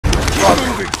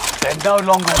They're no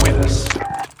longer with us.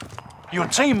 Your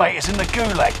teammate is in the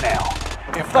gulag now.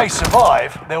 If they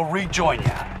survive, they'll rejoin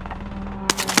you.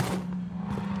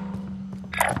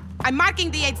 I'm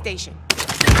marking the aid station.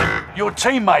 Your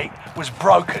teammate was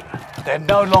broken. They're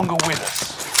no longer with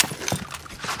us.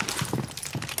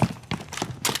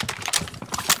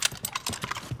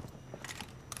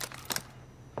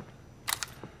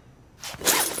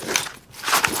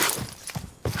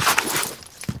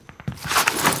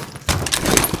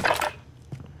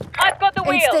 I've got the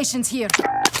wheel. Aid station's here.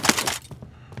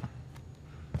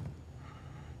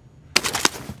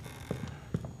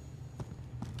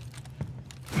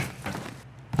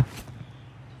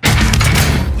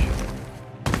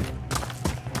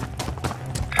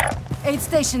 Aid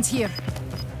station's here.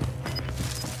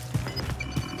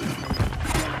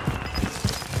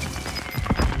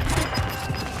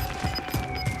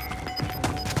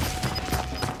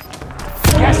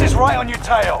 Gas is right on your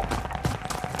tail.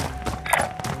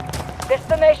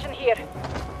 Destination here.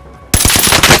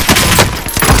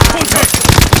 Contact!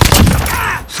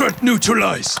 Threat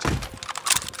neutralized.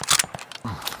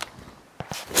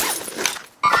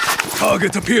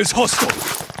 Target appears hostile.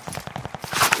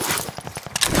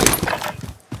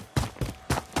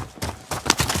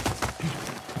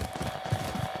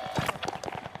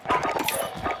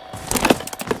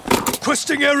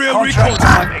 Requesting area recon. Contract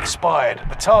time expired.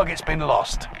 The target's been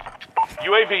lost.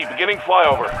 UAV beginning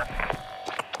flyover.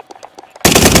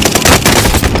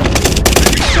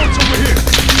 Taking shots over here.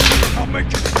 I'll make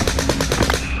it.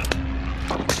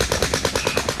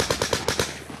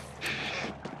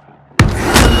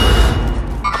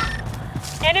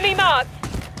 Enemy marked.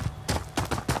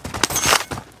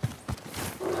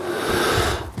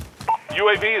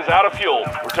 UAV is out of fuel.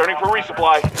 Returning for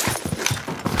resupply.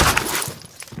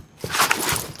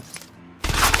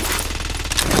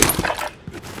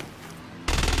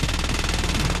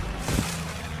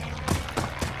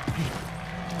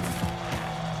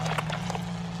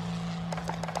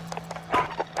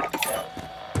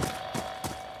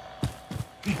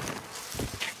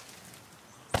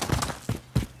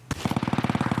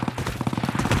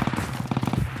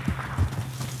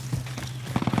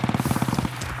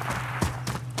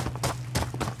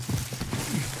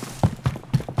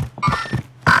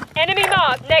 Enemy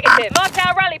marked. Negative. Marked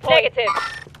our rally point. Negative.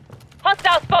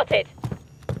 Hostile spotted.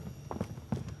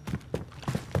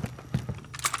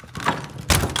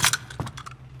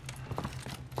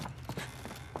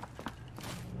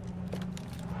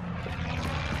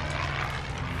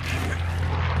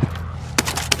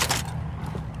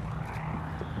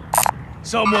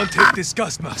 Someone take this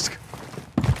gas mask.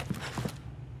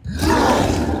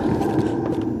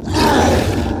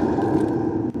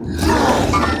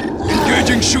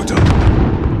 Engaging shooter.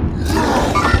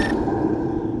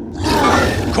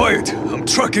 Quiet, I'm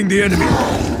tracking the enemy.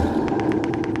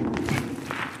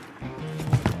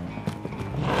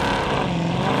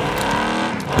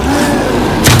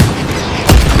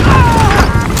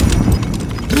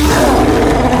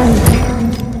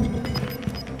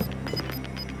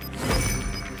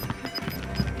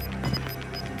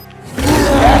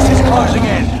 Gas is closing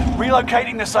in.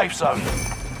 Relocating the safe zone.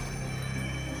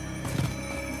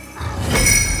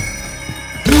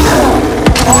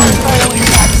 Fire sale is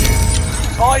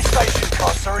active. Buy station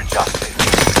costs are adjusted.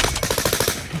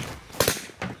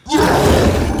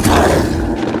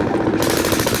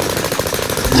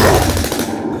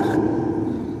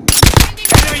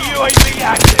 Enemy UAV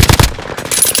active.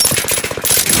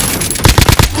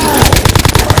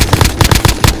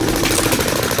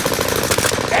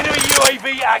 Enemy UAV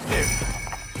active.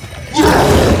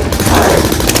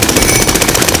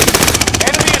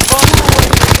 Enemy advanced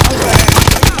overhead.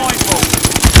 Be mindful.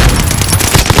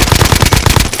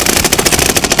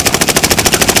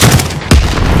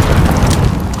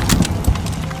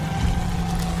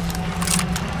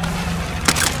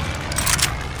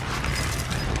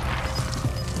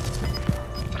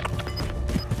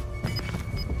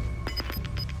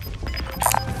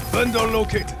 Vendor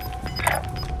located.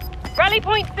 Rally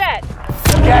point set.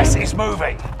 Gas is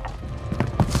moving.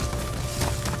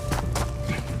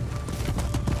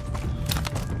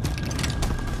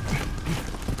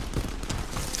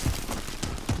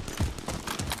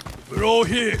 We're all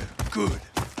here. Good.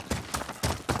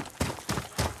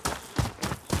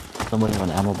 Somebody have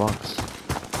an ammo box.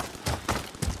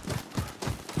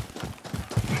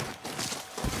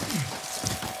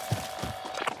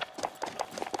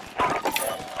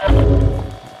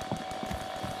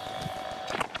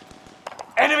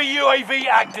 Enemy UAV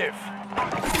active.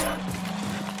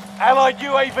 Allied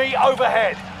UAV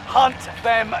overhead. Hunt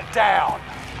them down.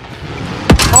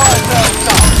 Fire sale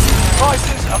done.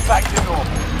 Prices are back to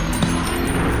normal.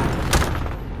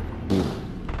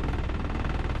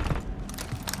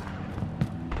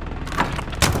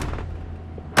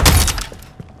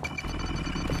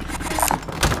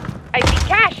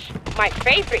 My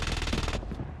favorite.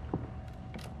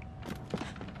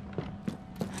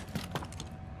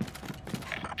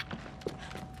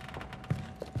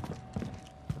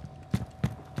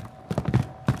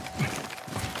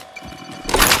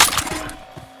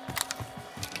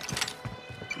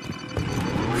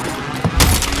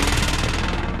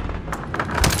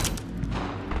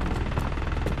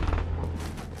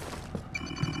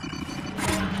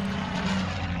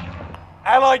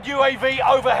 Allied UAV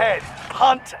overhead.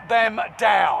 Hunt them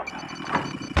down.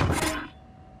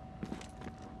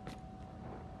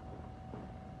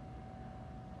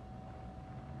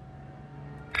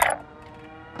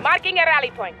 Marking a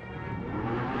rally point.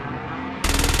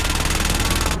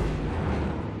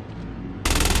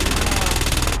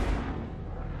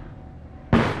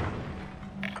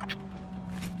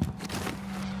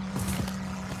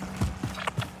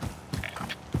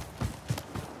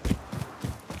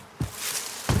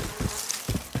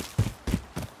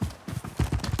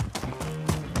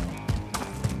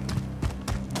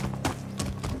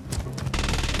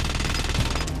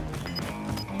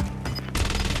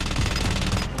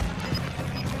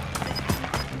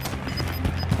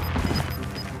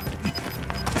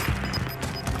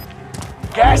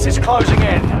 Gas is closing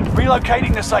in.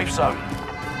 Relocating the safe zone.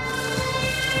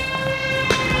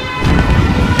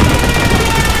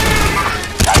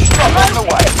 Gas drop on the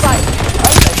way. Okay,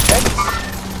 then.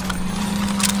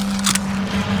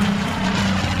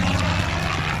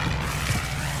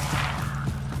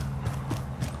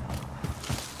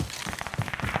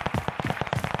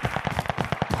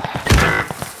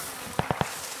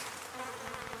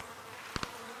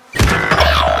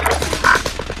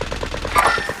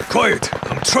 Quiet!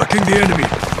 I'm tracking the enemy.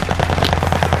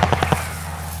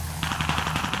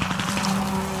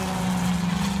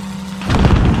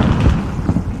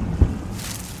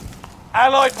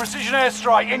 Allied precision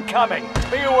airstrike incoming.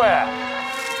 Be aware.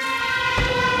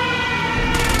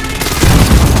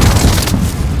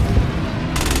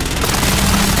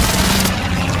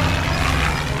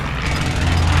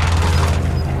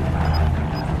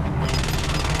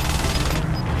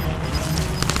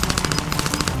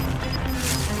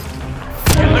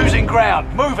 Ground.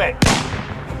 Move it.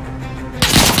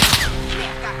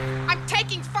 I'm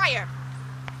taking fire.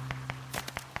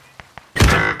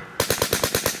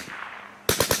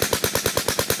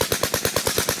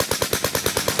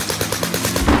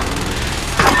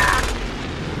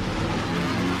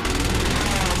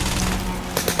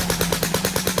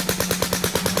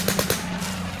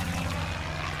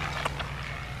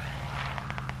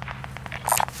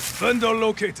 Vendor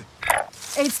located.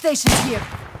 Aid stations here.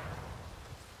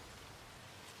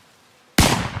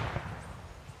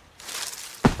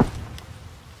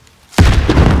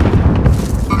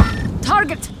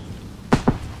 Target!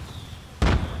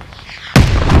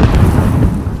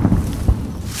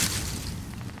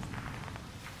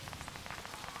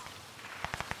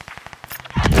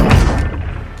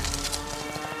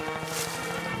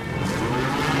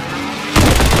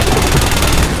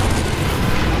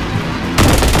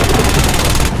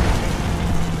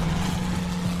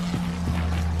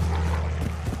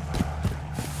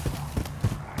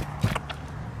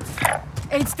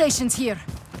 Aid stations here.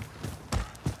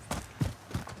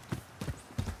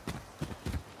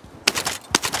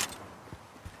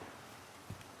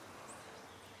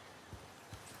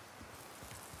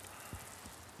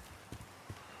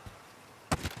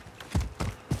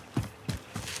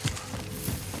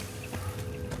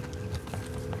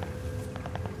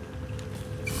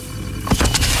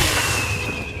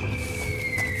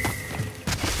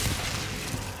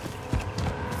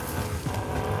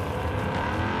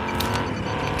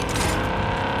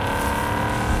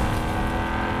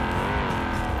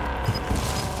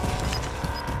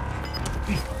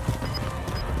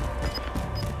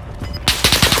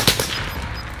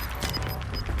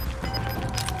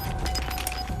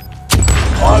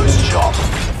 Close shop.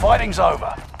 Fighting's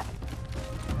over.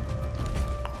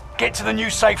 Get to the new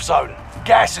safe zone.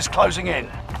 Gas is closing in.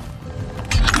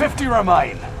 50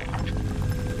 remain.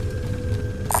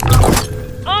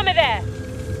 Armor there.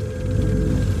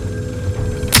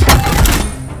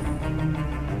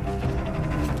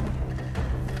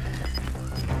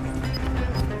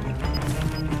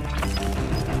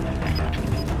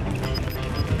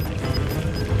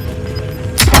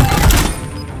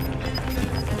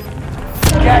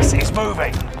 Gas is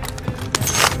moving.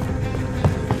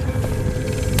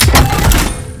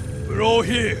 We're all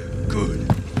here.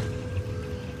 Good.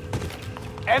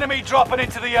 Enemy dropping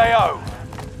into the AO.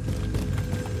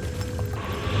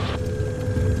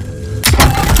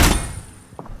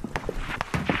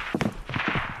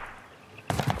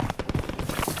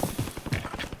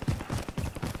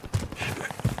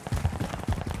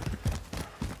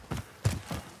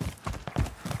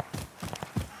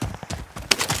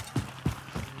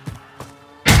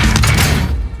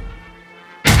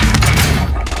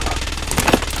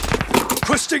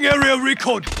 Requesting area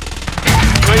recon.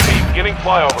 UAV beginning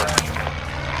flyover.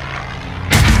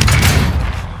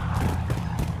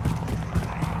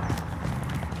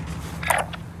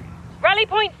 Rally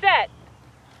point set.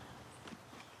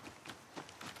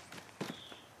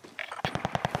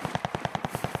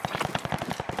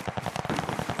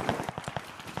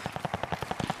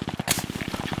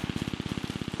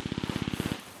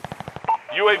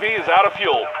 UAV is out of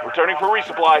fuel. Returning for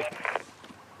resupply.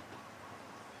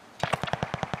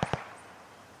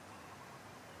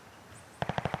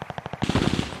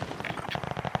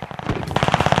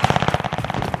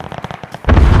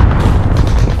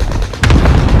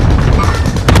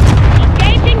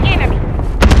 Engaging enemy.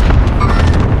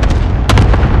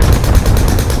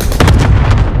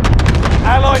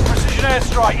 Allied precision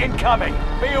airstrike incoming.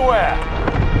 Be aware.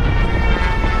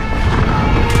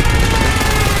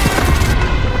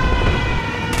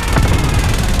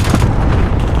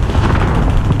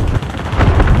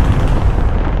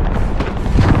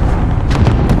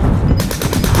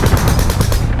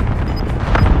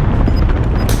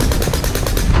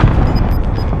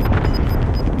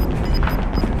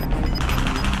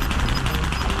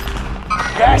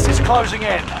 Gas is closing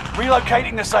in.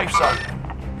 Relocating the safe zone.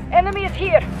 Enemy is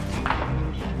here.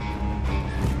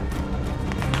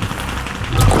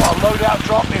 Got a loadout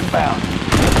drop inbound.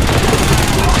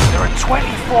 There are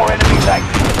 24 enemies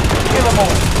active. Kill them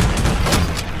all.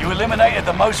 You eliminated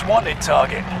the most wanted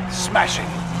target. Smashing.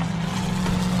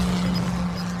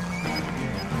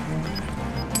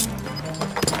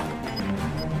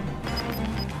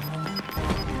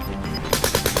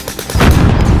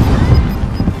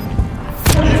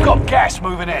 You've got gas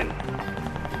moving in.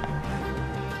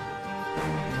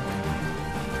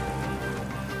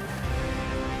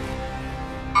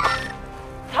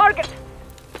 Target.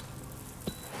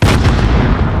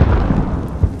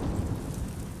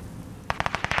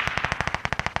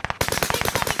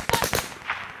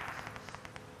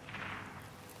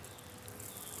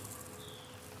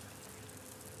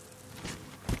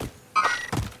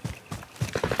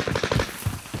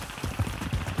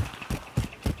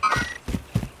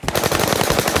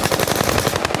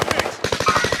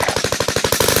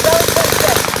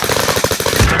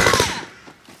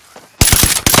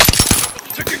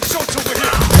 Taking shots over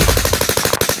here.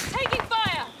 Taking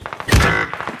fire.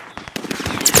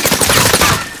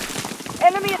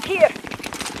 Enemy is here.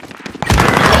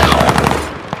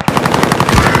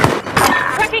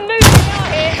 Tracking movement now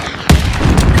here.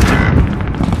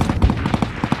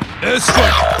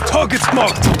 Airstrike. Targets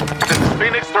marked. This is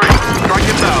Phoenix 3. Strike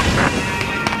it down.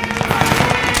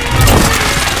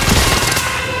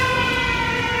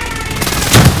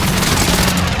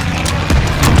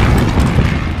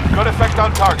 Good effect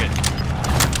on target.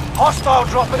 Hostile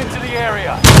dropping into the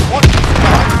area. Watch the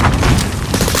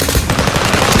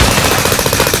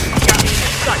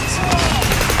skies.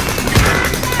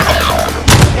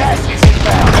 Gas is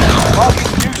inbound. Target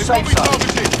new safe zone.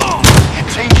 Your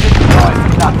team didn't die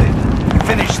for nothing.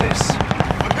 Finish this.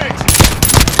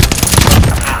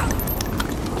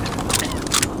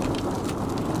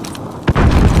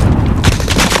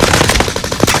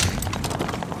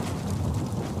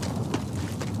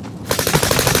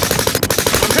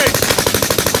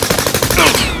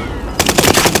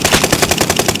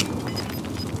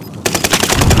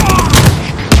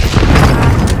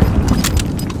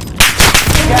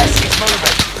 Gas is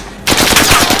moving.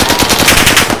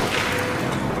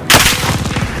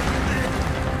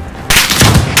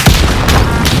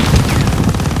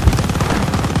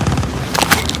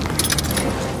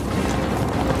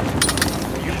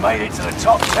 You made it to the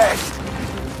top 10.